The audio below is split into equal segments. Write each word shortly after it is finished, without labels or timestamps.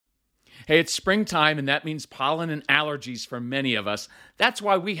Hey, it's springtime, and that means pollen and allergies for many of us. That's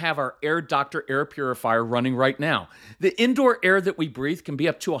why we have our Air Doctor air purifier running right now. The indoor air that we breathe can be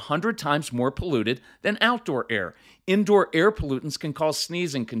up to 100 times more polluted than outdoor air. Indoor air pollutants can cause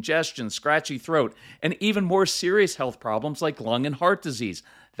sneezing, congestion, scratchy throat, and even more serious health problems like lung and heart disease.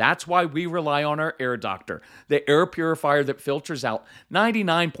 That's why we rely on our Air Doctor, the air purifier that filters out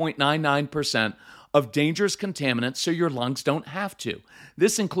 99.99% of dangerous contaminants so your lungs don't have to.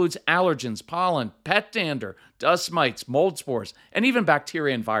 This includes allergens, pollen, pet dander, dust mites, mold spores, and even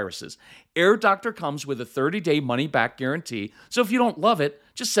bacteria and viruses. Air Doctor comes with a 30-day money-back guarantee, so if you don't love it,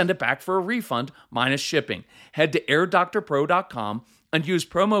 just send it back for a refund minus shipping. Head to airdoctorpro.com and use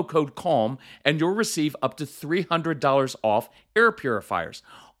promo code CALM, and you'll receive up to $300 off air purifiers.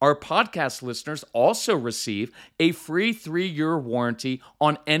 Our podcast listeners also receive a free 3-year warranty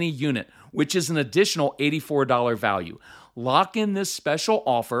on any unit, which is an additional $84 value. Lock in this special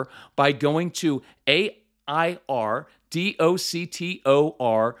offer by going to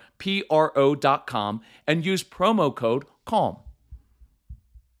airdoctorpro.com and use promo code CALM.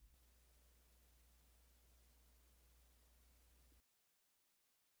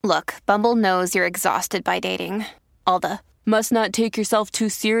 Look, Bumble knows you're exhausted by dating. All the must not take yourself too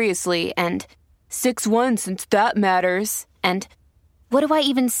seriously and 6'1" since that matters. And what do I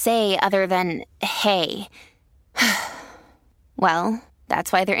even say other than hey? Well,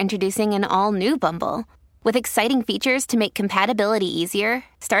 that's why they're introducing an all-new Bumble with exciting features to make compatibility easier,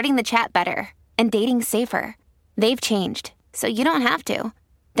 starting the chat better, and dating safer. They've changed, so you don't have to.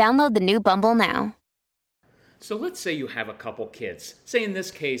 Download the new Bumble now. So let's say you have a couple kids, say in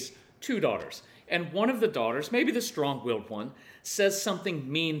this case, 2 daughters, and one of the daughters, maybe the strong-willed one, says something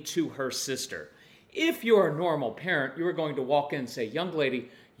mean to her sister. If you're a normal parent, you are going to walk in and say, young lady,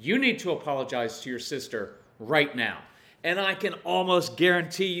 you need to apologize to your sister right now. And I can almost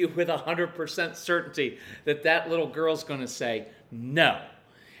guarantee you with 100% certainty that that little girl's going to say no.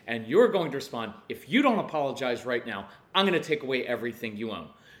 And you're going to respond, if you don't apologize right now, I'm going to take away everything you own.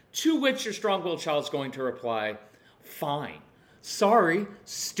 To which your strong-willed child is going to reply, fine. Sorry,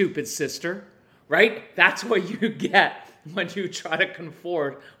 stupid sister. Right? That's what you get when you try to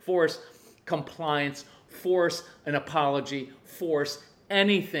force compliance, force an apology, force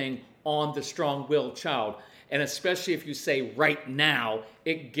anything on the strong-willed child. And especially if you say right now,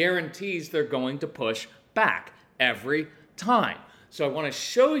 it guarantees they're going to push back every time. So I want to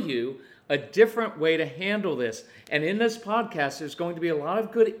show you a different way to handle this. And in this podcast, there's going to be a lot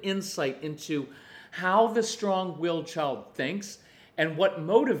of good insight into how the strong-willed child thinks and what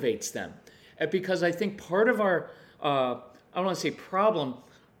motivates them. Because I think part of our, I don't want to say problem,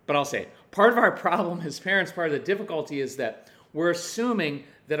 but I'll say it. Part of our problem as parents, part of the difficulty is that we're assuming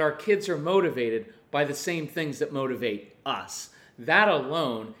that our kids are motivated by the same things that motivate us. That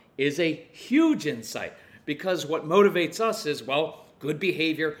alone is a huge insight, because what motivates us is, well, good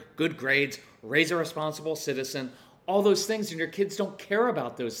behavior, good grades, raise a responsible citizen, all those things, and your kids don't care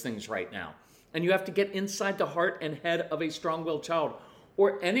about those things right now. And you have to get inside the heart and head of a strong-willed child,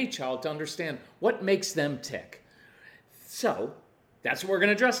 or any child, to understand what makes them tick. So that's what we're going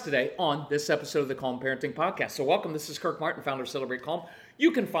to address today on this episode of the Calm Parenting Podcast. So welcome. This is Kirk Martin, founder of Celebrate Calm.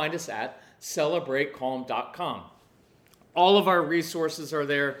 You can find us at celebratecalm.com. All of our resources are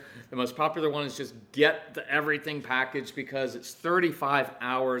there. The most popular one is just get the everything package, because it's 35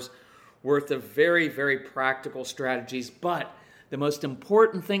 hours worth of very, very practical strategies. But the most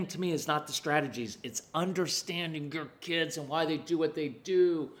important thing to me is not the strategies. It's understanding your kids and why they do what they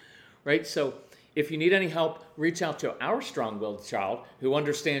do, right? So if you need any help, reach out to our strong-willed child who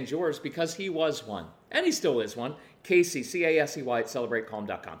understands yours, because he was one, and he still is one. Casey, C-A-S-E-Y at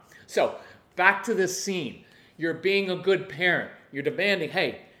celebratecalm.com. So back to this scene. You're being a good parent. You're demanding,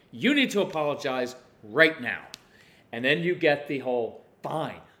 hey, you need to apologize right now. And then you get the whole,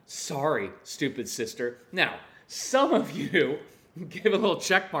 fine, sorry, stupid sister. Now, some of you give a little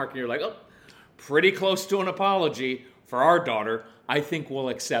check mark and you're like, oh, pretty close to an apology for our daughter. I think we'll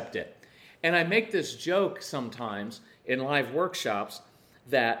accept it. And I make this joke sometimes in live workshops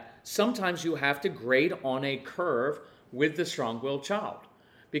that sometimes you have to grade on a curve with the strong-willed child,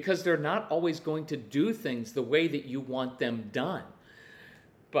 because they're not always going to do things the way that you want them done.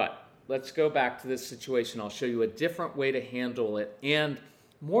 But let's go back to this situation. I'll show you a different way to handle it. And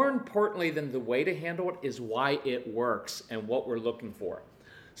more importantly than the way to handle it is why it works and what we're looking for.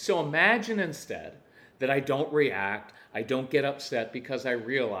 So imagine instead that I don't react, I don't get upset, because I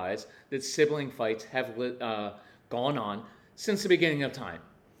realize that sibling fights have gone on since the beginning of time.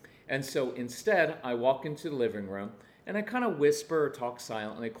 And so instead, I walk into the living room and I kind of whisper or talk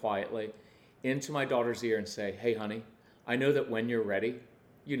silently, quietly into my daughter's ear and say, hey, honey, I know that when you're ready,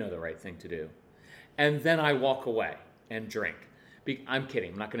 you know the right thing to do. And then I walk away and drink. I'm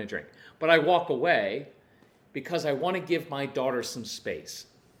kidding, I'm not going to drink. But I walk away because I want to give my daughter some space.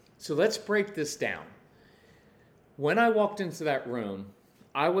 So let's break this down. When I walked into that room,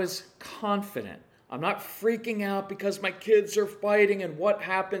 I was confident. I'm not freaking out because my kids are fighting and what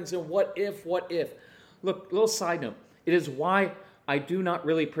happens and what if. Look, little side note. It is why I do not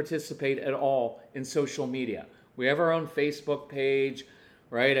really participate at all in social media. We have our own Facebook page,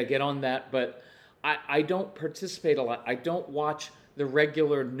 right? I get on that, but I don't participate a lot. I don't watch the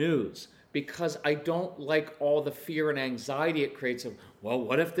regular news because I don't like all the fear and anxiety it creates of, well,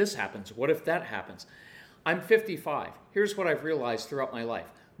 what if this happens? What if that happens? I'm 55. Here's what I've realized throughout my life.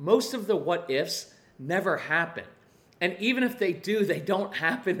 Most of the what ifs never happen. And even if they do, they don't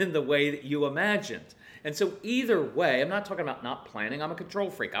happen in the way that you imagined. And so either way, I'm not talking about not planning. I'm a control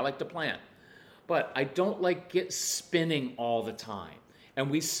freak. I like to plan. But I don't like spinning all the time. And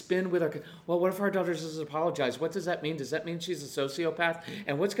we spin with our, well, what if our daughter doesn't apologize? What does that mean? Does that mean she's a sociopath?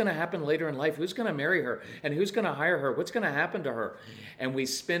 And what's going to happen later in life? Who's going to marry her? And who's going to hire her? What's going to happen to her? And we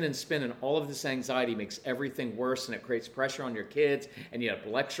spin, and all of this anxiety makes everything worse, and it creates pressure on your kids, and you end up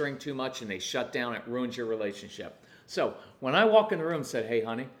lecturing too much, and they shut down. It ruins your relationship. So when I walk in the room and said, hey,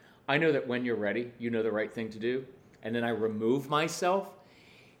 honey, I know that when you're ready, you know the right thing to do, and then I remove myself,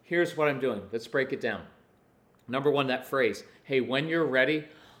 here's what I'm doing. Let's break it down. Number one, that phrase, hey, when you're ready,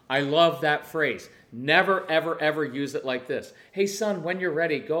 I love that phrase. Never, ever, ever use it like this. Hey, son, when you're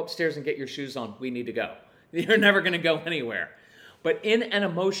ready, go upstairs and get your shoes on. We need to go. You're never going to go anywhere. But in an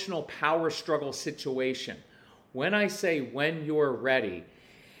emotional power struggle situation, when I say when you're ready,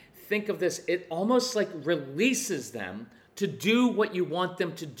 think of this. It almost like releases them to do what you want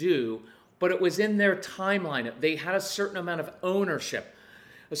them to do, but it was in their timeline. They had a certain amount of ownership,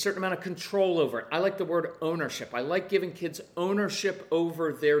 a certain amount of control over it. I like the word ownership. I like giving kids ownership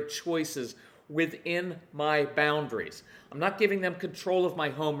over their choices within my boundaries. I'm not giving them control of my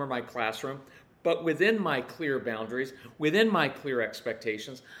home or my classroom, but within my clear boundaries, within my clear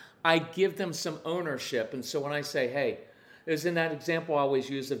expectations, I give them some ownership. And so when I say, hey, as in that example I always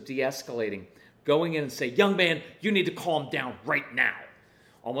use of de-escalating, going in and say, young man, you need to calm down right now,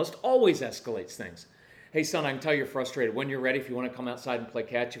 almost always escalates things. Hey, son, I can tell you're frustrated. When you're ready, if you want to come outside and play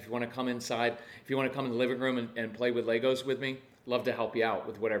catch, if you want to come inside, if you want to come in the living room and play with Legos with me, love to help you out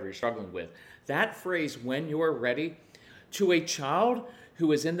with whatever you're struggling with. That phrase, when you're ready, to a child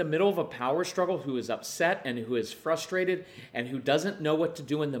who is in the middle of a power struggle, who is upset and who is frustrated and who doesn't know what to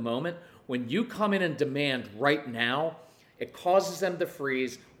do in the moment, when you come in and demand right now, it causes them to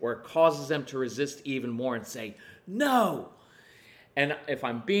freeze or it causes them to resist even more and say, no. And if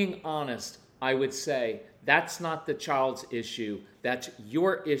I'm being honest, I would say that's not the child's issue. That's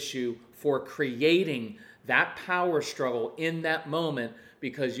your issue for creating that power struggle in that moment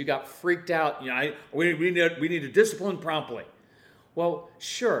because you got freaked out. We need to discipline promptly. Well,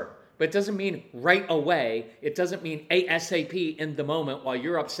 sure, but it doesn't mean right away. It doesn't mean ASAP in the moment while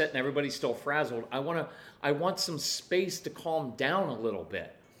you're upset and everybody's still frazzled. I want some space to calm down a little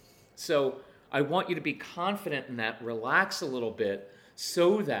bit. So I want you to be confident in that, relax a little bit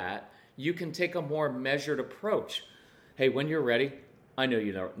so that you can take a more measured approach. Hey, when you're ready, I know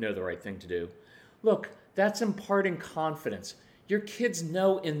you know the right thing to do. Look, that's imparting confidence. Your kids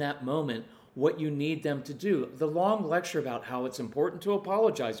know in that moment what you need them to do. The long lecture about how it's important to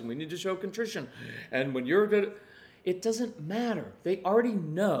apologize and we need to show contrition. And when you're good, it doesn't matter. They already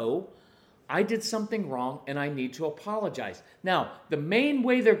know I did something wrong and I need to apologize. Now, the main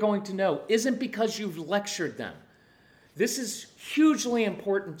way they're going to know isn't because you've lectured them. This is hugely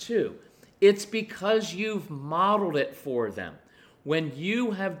important too. It's because you've modeled it for them. When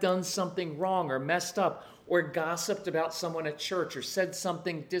you have done something wrong or messed up or gossiped about someone at church or said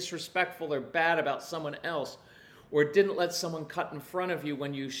something disrespectful or bad about someone else or didn't let someone cut in front of you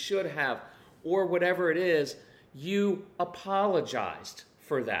when you should have or whatever it is, you apologized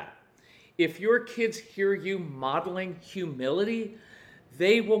for that. If your kids hear you modeling humility,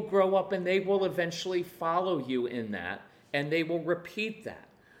 they will grow up and they will eventually follow you in that and they will repeat that.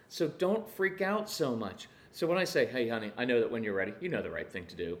 So don't freak out so much. So when I say, hey, honey, I know that when you're ready, you know the right thing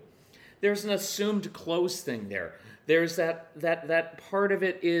to do. There's an assumed close thing there. There's that part of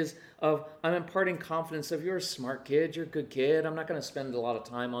it is of I'm imparting confidence of you're a smart kid, you're a good kid. I'm not going to spend a lot of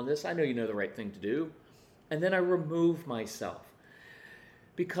time on this. I know you know the right thing to do. And then I remove myself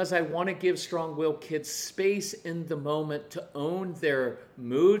because I want to give strong-willed kids space in the moment to own their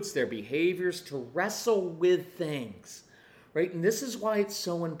moods, their behaviors, to wrestle with things, right? And this is why it's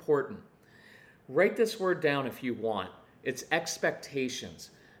so important. Write this word down if you want. It's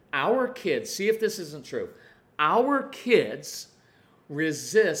expectations. Our kids, see if this isn't true, our kids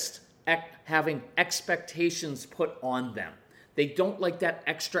resist having expectations put on them. They don't like that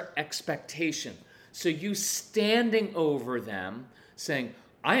extra expectation. So you standing over them saying,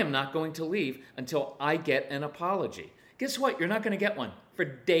 I am not going to leave until I get an apology. Guess what? You're not going to get one for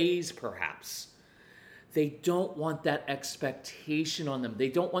days, perhaps. They don't want that expectation on them. They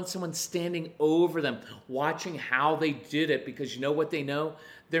don't want someone standing over them, watching how they did it, because you know what they know?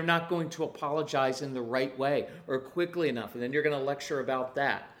 They're not going to apologize in the right way or quickly enough, and then you're going to lecture about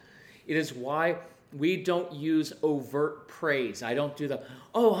that. It is why we don't use overt praise. I don't do the,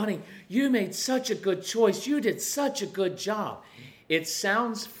 oh, honey, you made such a good choice. You did such a good job. It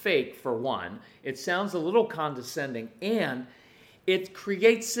sounds fake, for one. It sounds a little condescending, and it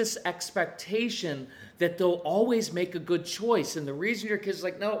creates this expectation that they'll always make a good choice. And the reason your kid's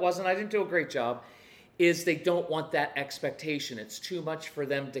like, no, it wasn't, I didn't do a great job, is they don't want that expectation. It's too much for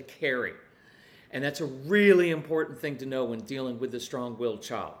them to carry. And that's a really important thing to know when dealing with a strong-willed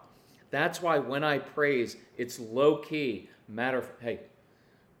child. That's why when I praise, it's low-key, matter of, hey,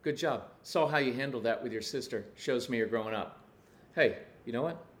 good job. Saw how you handled that with your sister. Shows me you're growing up. Hey, you know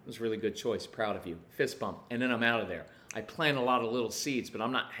what? It was a really good choice. Proud of you. Fist bump. And then I'm out of there. I plant a lot of little seeds, but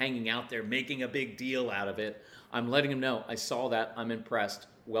I'm not hanging out there making a big deal out of it. I'm letting them know, I saw that. I'm impressed.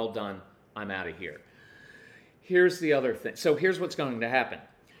 Well done. I'm out of here. Here's the other thing. So here's what's going to happen.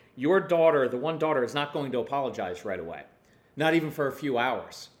 Your daughter, the one daughter, is not going to apologize right away. Not even for a few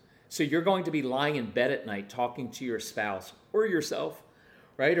hours. So you're going to be lying in bed at night talking to your spouse or yourself,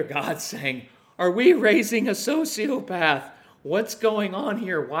 right? Or God saying, are we raising a sociopath? What's going on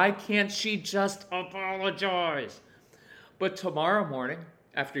here? Why can't she just apologize? But tomorrow morning,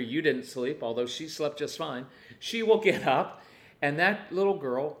 after you didn't sleep, although she slept just fine, she will get up and that little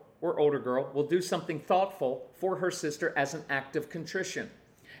girl or older girl will do something thoughtful for her sister as an act of contrition.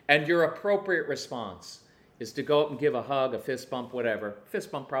 And your appropriate response is to go up and give a hug, a fist bump, whatever.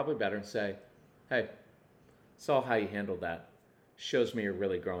 Fist bump probably better, and say, hey, saw how you handled that. Shows me you're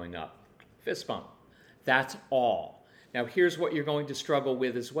really growing up. Fist bump. That's all. Now here's what you're going to struggle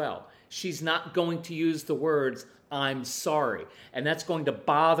with as well. She's not going to use the words, I'm sorry. And that's going to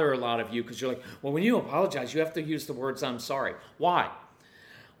bother a lot of you because you're like, well, when you apologize, you have to use the words, I'm sorry. Why?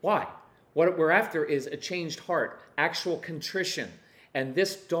 Why? What we're after is a changed heart, actual contrition. And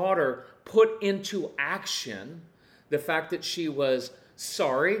this daughter put into action the fact that she was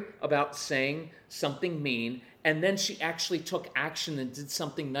sorry about saying something mean, and then she actually took action and did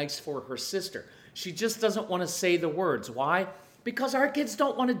something nice for her sister. She just doesn't want to say the words. Why? Because our kids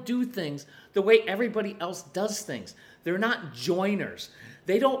don't want to do things the way everybody else does things. They're not joiners.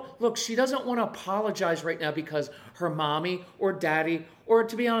 They don't, look, she doesn't want to apologize right now because her mommy or daddy, or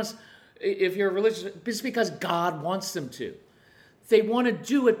to be honest, if you're religious, it's because God wants them to. They want to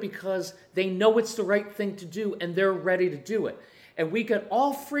do it because they know it's the right thing to do and they're ready to do it. And we get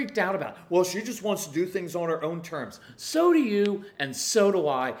all freaked out about, well, she just wants to do things on her own terms. So do you, and so do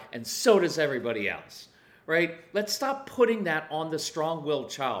I, and so does everybody else, right? Let's stop putting that on the strong-willed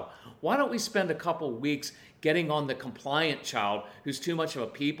child. Why don't we spend a couple weeks getting on the compliant child who's too much of a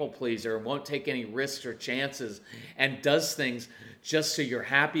people pleaser and won't take any risks or chances and does things just so you're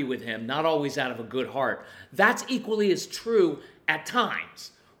happy with him, not always out of a good heart. That's equally as true at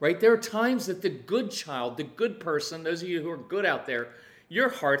times, right? There are times that the good child, the good person, those of you who are good out there, your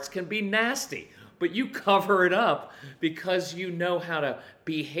hearts can be nasty, but you cover it up because you know how to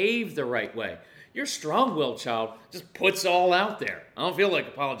behave the right way. Your strong-willed child just puts it all out there. I don't feel like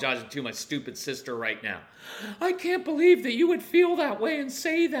apologizing to my stupid sister right now. I can't believe that you would feel that way and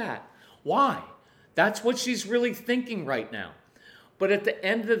say that. Why? That's what she's really thinking right now. But at the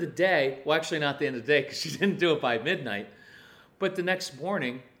end of the day, well, actually not the end of the day because she didn't do it by midnight, but the next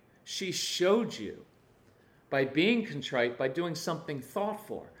morning, she showed you by being contrite, by doing something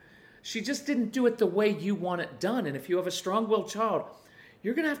thoughtful. She just didn't do it the way you want it done. And if you have a strong-willed child,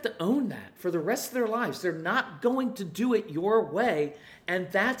 you're going to have to own that for the rest of their lives. They're not going to do it your way, and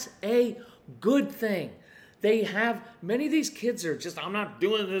that's a good thing. Many of these kids are just, I'm not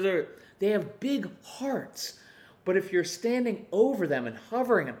doing it. They have big hearts. But if you're standing over them and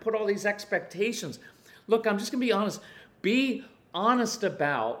hovering and put all these expectations, look, I'm just going to be honest. Be honest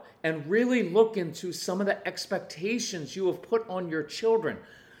about and really look into some of the expectations you have put on your children.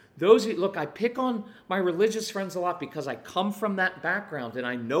 Look, I pick on my religious friends a lot because I come from that background and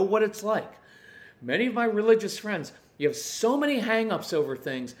I know what it's like. Many of my religious friends, you have so many hang-ups over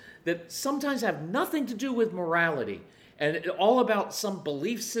things that sometimes have nothing to do with morality and all about some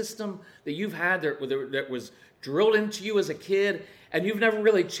belief system that you've had that was drilled into you as a kid and you've never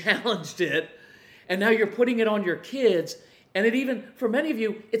really challenged it. And now you're putting it on your kids, and it even, for many of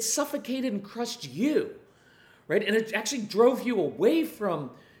you, it suffocated and crushed you, right? And it actually drove you away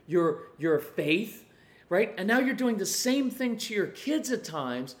from your faith, right? And now you're doing the same thing to your kids at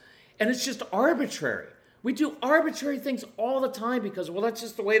times, and it's just arbitrary. We do arbitrary things all the time because, well, that's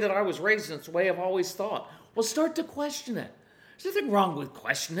just the way that I was raised and it's the way I've always thought. Well, start to question it. There's nothing wrong with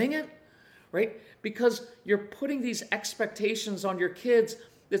questioning it, right? Because you're putting these expectations on your kids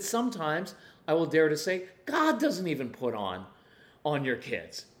that sometimes, I will dare to say, God doesn't even put on your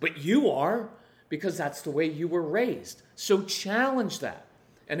kids. But you are, because that's the way you were raised. So challenge that.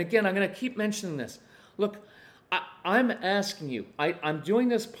 And again, I'm going to keep mentioning this. Look, I'm asking you, I'm doing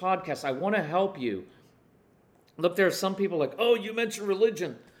this podcast. I want to help you. Look, there are some people like, oh, you mentioned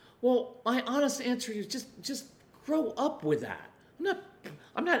religion. Well, my honest answer is just grow up with that.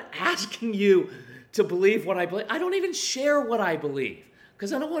 I'm not asking you to believe what I believe. I don't even share what I believe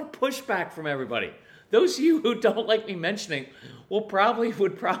because I don't want pushback from everybody. Those of you who don't like me mentioning would probably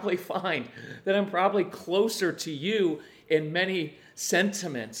find that I'm probably closer to you in many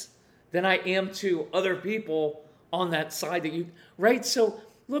sentiments than I am to other people on that side that you, right? So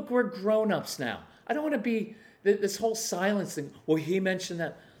look, we're grown-ups now. I don't want to be this whole silence thing. Well, he mentioned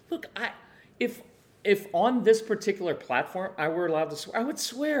that. Look, if on this particular platform I were allowed to swear, I would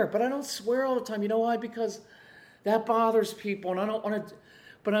swear, but I don't swear all the time. You know why? Because that bothers people, and I don't want to.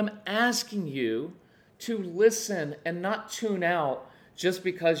 But I'm asking you to listen and not tune out just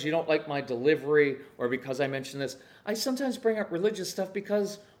because you don't like my delivery or because I mentioned this. I sometimes bring up religious stuff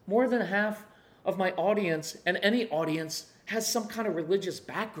because more than half of my audience and any audience has some kind of religious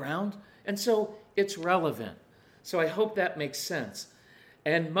background, and so it's relevant. So I hope that makes sense.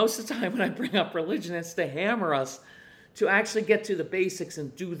 And most of the time when I bring up religion, it's to hammer us to actually get to the basics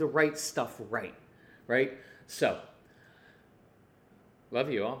and do the right stuff right? So,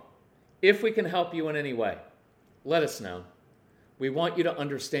 love you all. If we can help you in any way, let us know. We want you to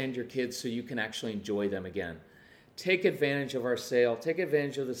understand your kids so you can actually enjoy them again. Take advantage of our sale. Take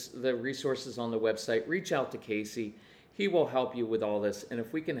advantage of the resources on the website. Reach out to Casey. He will help you with all this. And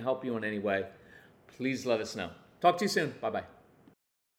if we can help you in any way, please let us know. Talk to you soon. Bye-bye.